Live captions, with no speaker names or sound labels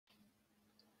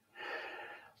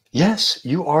Yes,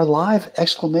 you are live!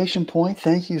 Exclamation point.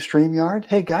 Thank you, StreamYard.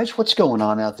 Hey guys, what's going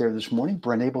on out there this morning?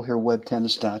 Brent Abel here,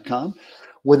 webtennis.com,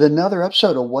 with another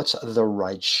episode of What's the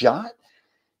Right Shot.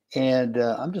 And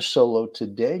I'm just solo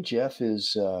today. Jeff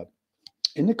is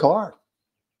in the car,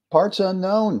 parts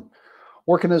unknown,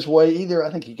 working his way either. I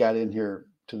think he got in here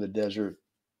to the desert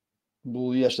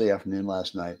yesterday afternoon,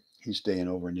 last night. He's staying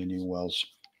over in Indian Wells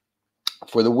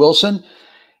for the Wilson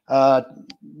uh,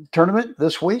 tournament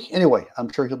this week. Anyway, I'm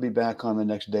sure he'll be back on the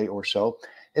next day or so.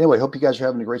 Anyway, hope you guys are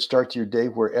having a great start to your day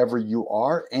wherever you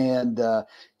are. And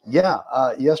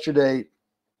yesterday,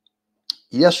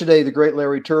 the great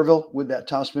Larry Turville with that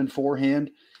topspin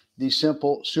forehand, the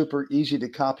simple, super easy to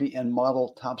copy and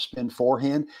model topspin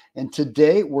forehand. And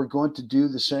today we're going to do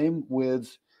the same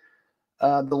with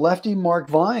the lefty Mark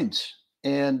Vines.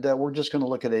 And we're just going to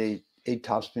look at a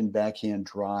topspin backhand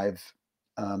drive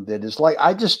that is like,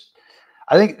 I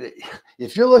think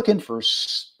if you're looking for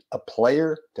a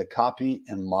player to copy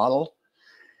and model,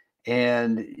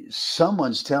 and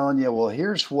someone's telling you, well,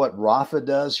 here's what Rafa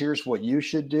does, here's what you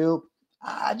should do,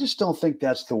 I just don't think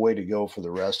that's the way to go for the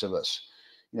rest of us.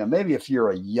 Maybe if you're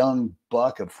a young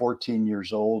buck of 14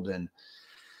 years old, and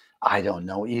I don't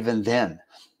know, even then,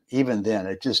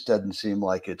 it just doesn't seem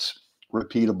like it's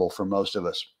repeatable for most of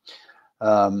us.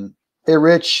 Hey,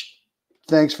 Rich,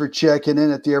 thanks for checking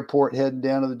in at the airport, heading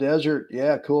down to the desert.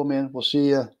 Yeah, cool, man. We'll see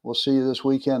you. We'll see you this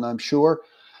weekend, I'm sure.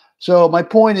 So my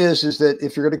point is that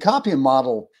if you're going to copy and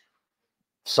model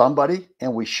somebody,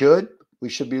 and we should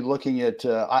be looking at.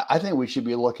 I think we should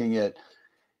be looking at,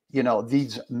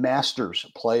 these masters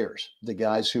players, the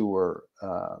guys who are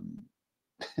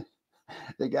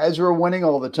the guys who are winning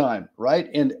all the time, right?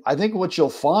 And I think what you'll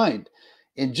find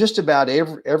in just about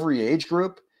every age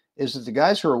group is that the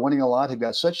guys who are winning a lot have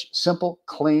got such simple,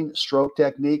 clean stroke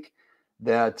technique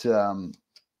that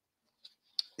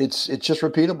it's just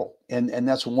repeatable. And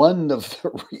that's one of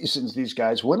the reasons these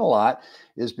guys win a lot,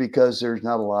 is because there's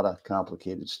not a lot of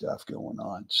complicated stuff going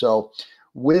on. So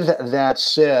with that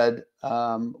said,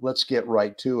 let's get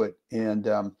right to it. And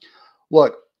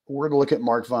look, we're going to look at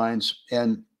Mark Vines,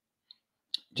 and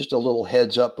just a little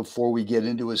heads up before we get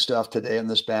into his stuff today on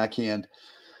this backhand.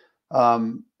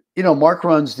 Mark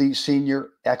runs the Senior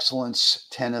Excellence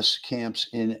Tennis Camps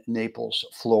in Naples,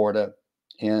 Florida.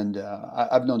 And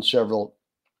I've known several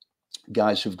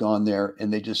guys who've gone there,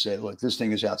 and they just say, look, this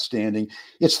thing is outstanding.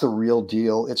 It's the real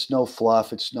deal. It's no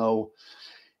fluff. It's no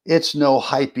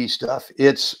hypey stuff.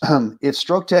 It's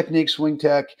stroke technique, swing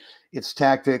tech, it's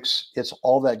tactics, it's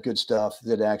all that good stuff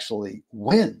that actually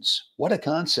wins. What a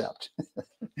concept.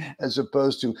 As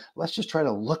opposed to, let's just try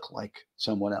to look like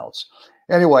someone else.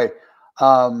 Anyway,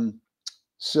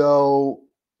 so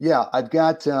yeah,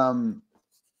 I'm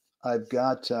a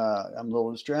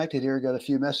little distracted here. Got a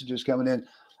few messages coming in.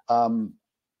 In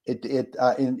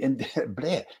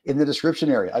the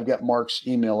description area, I've got Mark's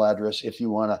email address if you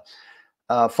want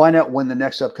to find out when the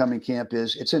next upcoming camp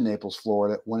is. It's in Naples,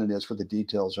 Florida, when it is, what the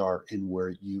details are, and where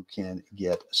you can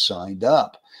get signed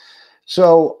up.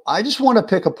 So I just want to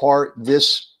pick apart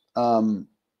this.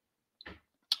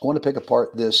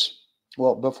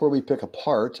 Well, before we pick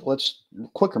apart,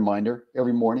 quick reminder,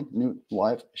 every morning, new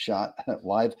live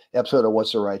episode of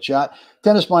What's the Right Shot?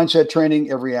 Tennis mindset training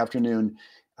every afternoon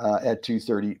at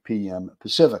 2:30 p.m.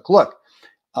 Pacific. Look,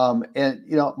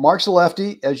 Mark's a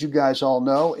lefty, as you guys all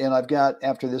know, and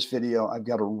after this video, I've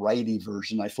got a righty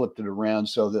version. I flipped it around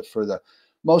so that for the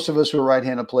most of us who are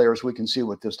right-handed players, we can see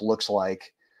what this looks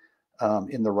like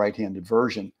in the right-handed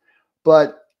version.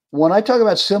 But when I talk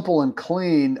about simple and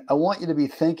clean, I want you to be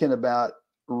thinking about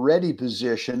ready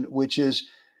position, which is,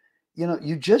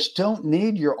 you just don't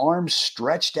need your arms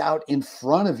stretched out in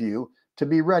front of you to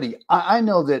be ready. I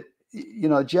know that,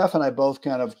 Jeff and I both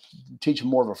kind of teach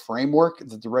more of a framework,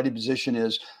 that the ready position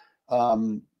is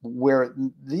where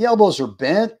the elbows are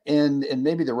bent and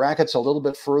maybe the racket's a little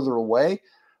bit further away.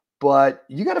 But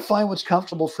you got to find what's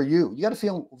comfortable for you. You got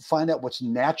to find out what's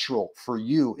natural for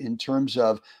you in terms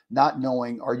of not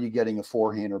knowing, are you getting a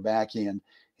forehand or backhand,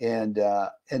 and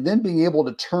then being able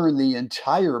to turn the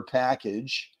entire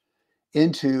package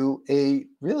into a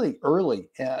really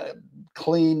early,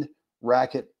 clean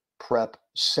racket prep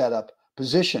setup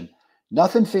position.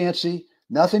 Nothing fancy,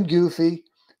 nothing goofy.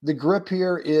 The grip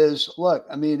here is, look,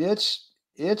 I mean, it's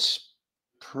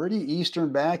pretty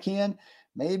Eastern backhand.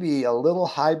 Maybe a little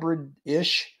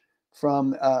hybrid-ish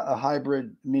from a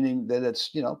hybrid, meaning that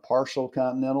it's, partial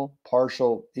continental,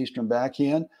 partial Eastern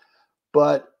backhand.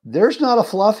 But there's not a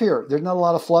fluff here. There's not a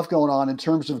lot of fluff going on in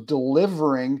terms of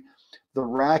delivering the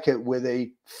racket with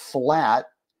a flat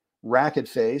racket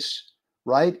face,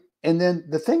 right? And then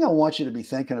the thing I want you to be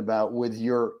thinking about with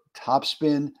your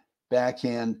topspin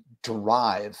backhand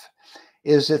drive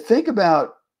is to think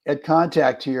about at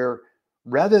contact here,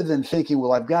 rather than thinking,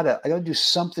 well, I got to do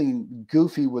something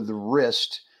goofy with the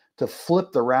wrist to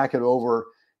flip the racket over.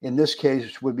 In this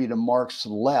case, would be to Mark's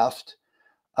left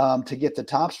to get the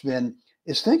topspin.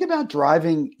 Is think about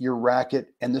driving your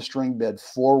racket and the string bed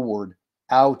forward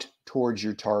out towards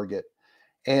your target.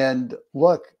 And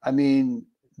look, I mean,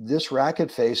 this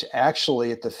racket face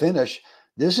actually at the finish,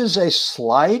 this is a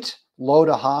slight low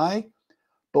to high.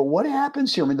 But what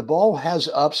happens here? I mean, the ball has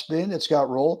upspin, it's got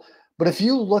roll. But if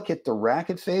you look at the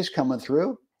racket face coming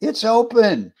through, it's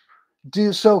open.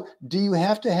 Do you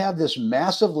have to have this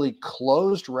massively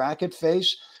closed racket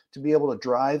face to be able to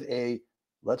drive a,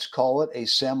 let's call it a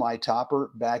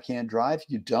semi-topper backhand drive?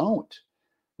 You don't,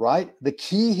 right? The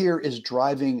key here is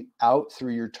driving out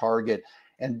through your target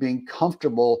and being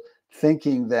comfortable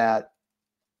thinking that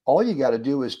all you got to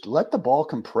do is let the ball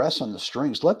compress on the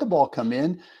strings, let the ball come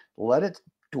in, let it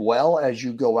dwell as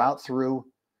you go out through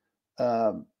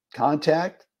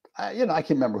contact. I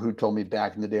can remember who told me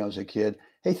back in the day when I was a kid,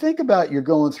 hey, think about you're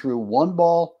going through 1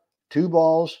 ball, 2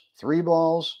 balls, 3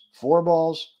 balls, 4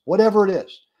 balls, whatever it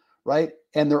is, right?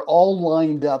 And they're all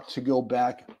lined up to go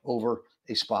back over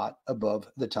a spot above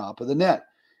the top of the net.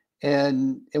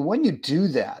 And when you do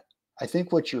that, I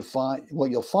think what you'll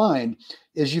find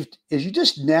is you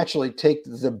just naturally take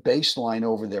the baseline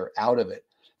over there out of it.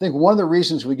 I think one of the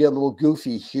reasons we get a little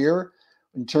goofy here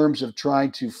in terms of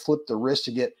trying to flip the wrist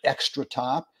to get extra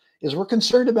top is we're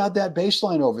concerned about that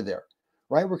baseline over there,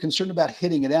 right? We're concerned about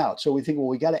hitting it out. So we think, well,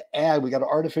 we got to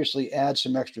artificially add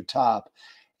some extra top.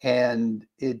 And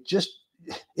it just,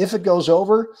 if it goes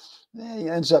over, it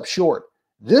ends up short.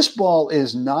 This ball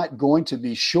is not going to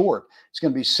be short. It's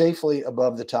going to be safely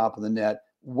above the top of the net,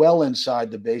 well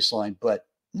inside the baseline, but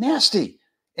nasty.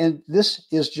 And this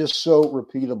is just so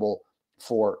repeatable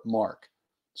for Mark.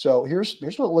 So here's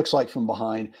what it looks like from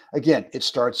behind. Again, it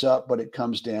starts up, but it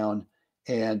comes down.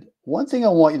 And one thing I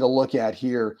want you to look at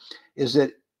here is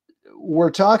that we're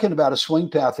talking about a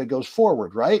swing path that goes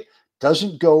forward, right?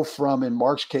 Doesn't go from, in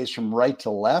Mark's case, from right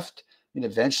to left. And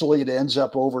eventually it ends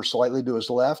up over slightly to his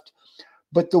left.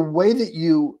 But the way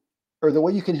you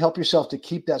can help yourself to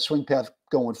keep that swing path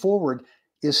going forward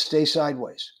is stay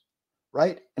sideways,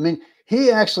 right? I mean,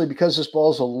 he actually, because this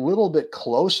ball's a little bit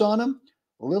close on him,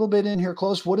 a little bit in here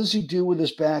close, what does he do with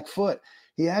his back foot?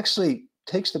 He actually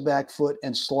takes the back foot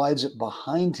and slides it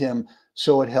behind him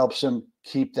so it helps him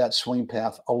keep that swing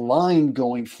path aligned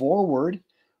going forward,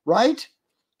 right?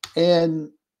 And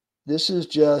this is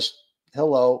just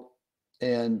hello.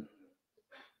 And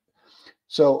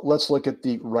so let's look at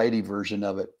the righty version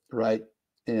of it, right?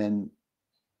 And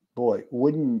boy,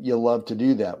 wouldn't you love to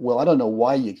do that? Well, I don't know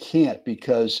why you can't,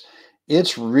 because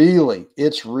it's really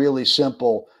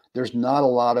simple. There's not a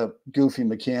lot of goofy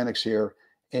mechanics here,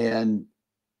 and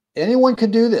anyone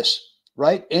can do this,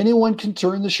 right? Anyone can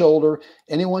turn the shoulder.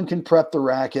 Anyone can prep the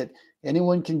racket.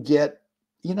 Anyone can get,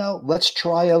 let's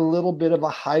try a little bit of a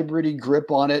hybrid-y grip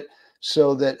on it,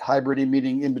 so that hybrid-y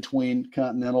meaning in between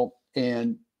continental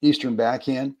and Eastern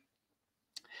backhand,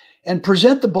 and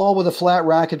present the ball with a flat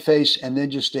racket face, and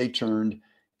then just stay turned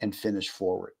and finish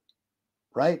forward,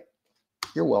 right?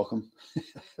 You're welcome.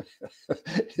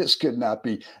 This could not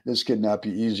be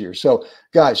easier. So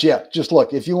guys, yeah, just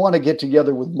look, if you want to get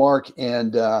together with Mark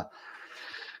and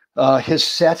his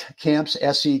SET camps,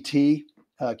 SET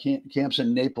camps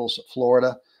in Naples,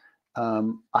 Florida, I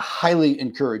highly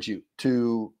encourage you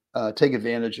to take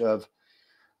advantage of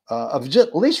just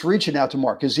at least reaching out to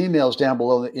Mark. His email is down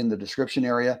below in the description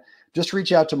area. Just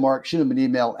reach out to Mark, shoot him an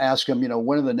email, ask him,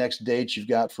 when are the next dates you've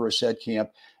got for a set camp.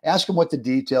 Ask him what the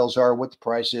details are, what the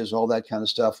price is, all that kind of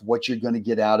stuff, what you're going to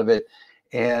get out of it,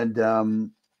 and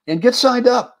get signed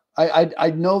up.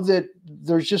 I know that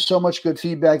there's just so much good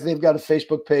feedback. They've got a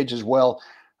Facebook page as well,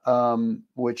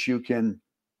 which you can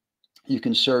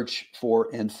search for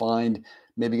and find.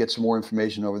 Maybe get some more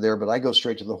information over there. But I go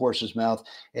straight to the horse's mouth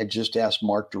and just ask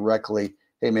Mark directly,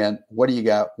 hey, man, what do you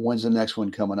got? When's the next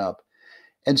one coming up?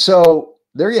 And so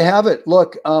there you have it.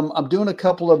 Look, I'm doing a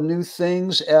couple of new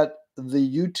things at the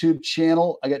YouTube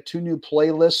channel. I got 2 new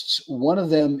playlists. One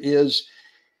of them is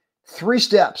 3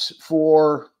 steps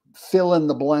for fill in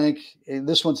the blank.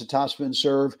 This one's a topspin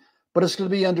serve, but it's going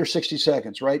to be under 60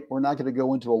 seconds, right? We're not going to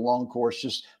go into a long course,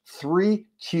 just 3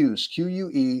 cues,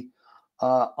 QUE,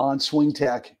 on swing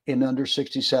tech in under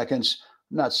 60 seconds.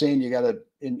 I'm not saying you got to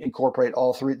incorporate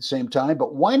all 3 at the same time,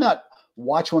 but why not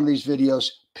watch one of these videos,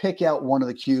 pick out one of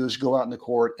the cues, go out in the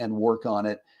court and work on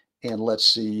it, and let's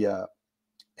see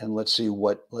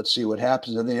what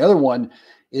happens. And the other one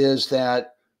is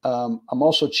that I'm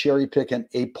also cherry picking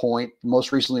a point.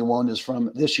 Most recently one is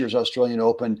from this year's Australian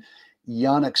Open,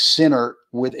 Yannick Sinner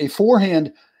with a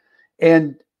forehand.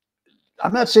 And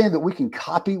I'm not saying that we can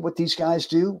copy what these guys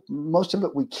do. Most of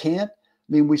it we can't. I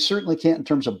mean, we certainly can't in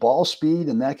terms of ball speed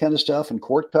and that kind of stuff and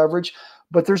court coverage.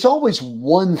 But there's always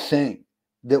one thing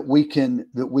that we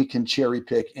can cherry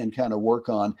pick and kind of work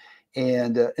on.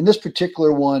 And in this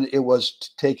particular one, it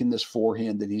was taking this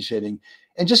forehand that he's hitting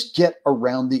and just get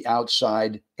around the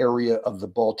outside area of the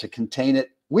ball to contain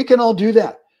it. We can all do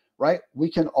that, right?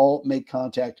 We can all make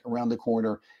contact around the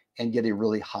corner and get a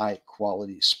really high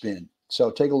quality spin. So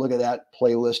take a look at that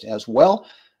playlist as well.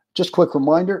 Just quick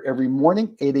reminder, every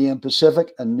morning, 8 a.m.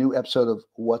 Pacific, a new episode of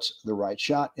What's the Right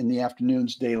Shot. In the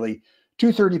afternoons, daily,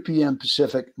 2:30 p.m.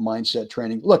 Pacific, mindset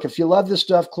training. Look, if you love this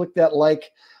stuff, click that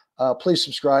like. Please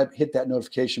subscribe, hit that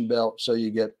notification bell so you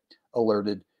get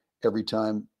alerted every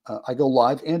time I go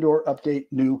live and or update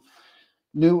new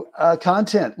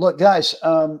content. Look, guys,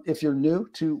 if you're new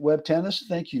to web tennis,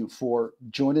 thank you for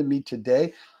joining me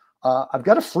today. I've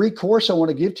got a free course I want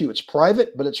to give to you. It's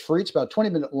private, but it's free. It's about a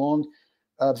 20-minute long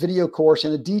video course,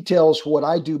 and it details what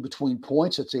I do between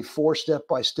points. It's a 4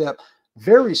 step-by-step,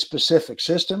 very specific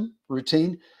system,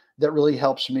 routine that really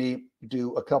helps me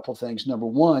do a couple things. Number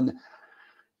one,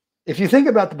 if you think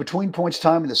about the between points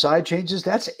time and the side changes,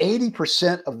 that's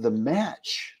 80% of the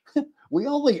match. We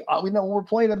know when we're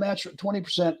playing a match,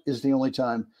 20% is the only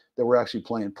time that we're actually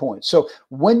playing points. So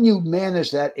when you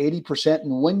manage that 80%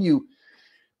 and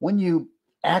when you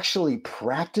actually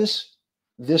practice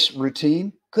this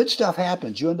routine, good stuff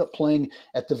happens. You end up playing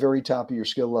at the very top of your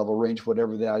skill level range,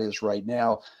 whatever that is right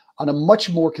now, on a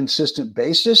much more consistent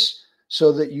basis,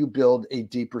 so that you build a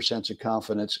deeper sense of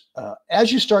confidence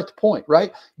as you start the point,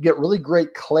 right? You get really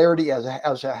great clarity as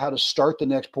how to start the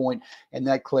next point, and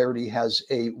that clarity has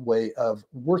a way of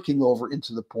working over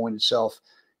into the point itself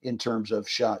in terms of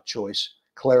shot choice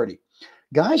clarity.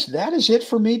 Guys, that is it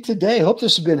for me today. Hope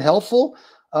this has been helpful.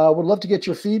 Would love to get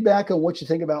your feedback on what you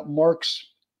think about Mark's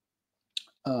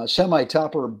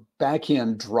semi-topper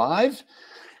backhand drive.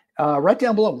 Right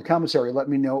down below in the comments area, let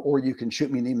me know, or you can shoot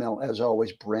me an email, as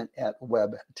always,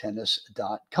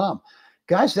 brent@webtennis.com.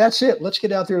 Guys, that's it. Let's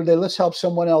get out there today. Let's help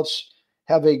someone else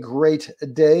have a great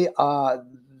day. The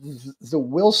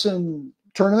Wilson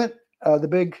tournament,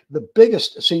 the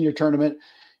biggest senior tournament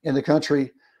in the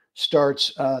country,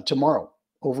 starts tomorrow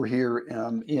over here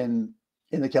in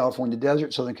the California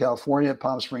desert, Southern California,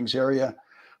 Palm Springs area,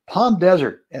 Palm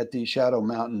Desert at the Shadow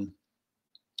Mountain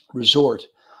Resort.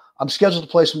 I'm scheduled to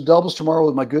play some doubles tomorrow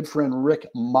with my good friend Rick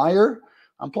Meyer.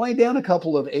 I'm playing down a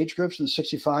couple of age groups in the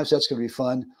 65s. That's going to be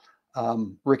fun.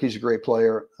 Ricky's a great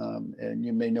player, and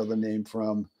you may know the name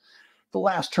from the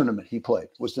last tournament he played,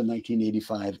 was the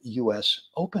 1985 US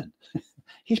Open.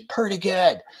 He's pretty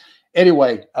good.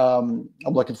 Anyway, I'm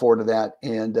looking forward to that.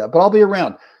 And but I'll be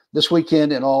around this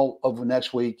weekend and all of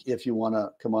next week if you want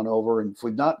to come on over. And if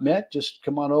we've not met, just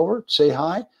come on over, say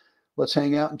hi. Let's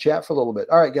hang out and chat for a little bit.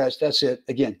 All right, guys, that's it.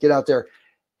 Again, get out there.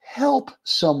 Help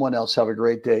someone else have a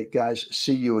great day. Guys,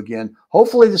 see you again,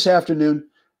 hopefully this afternoon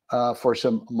for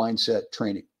some mindset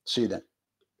training. See you then.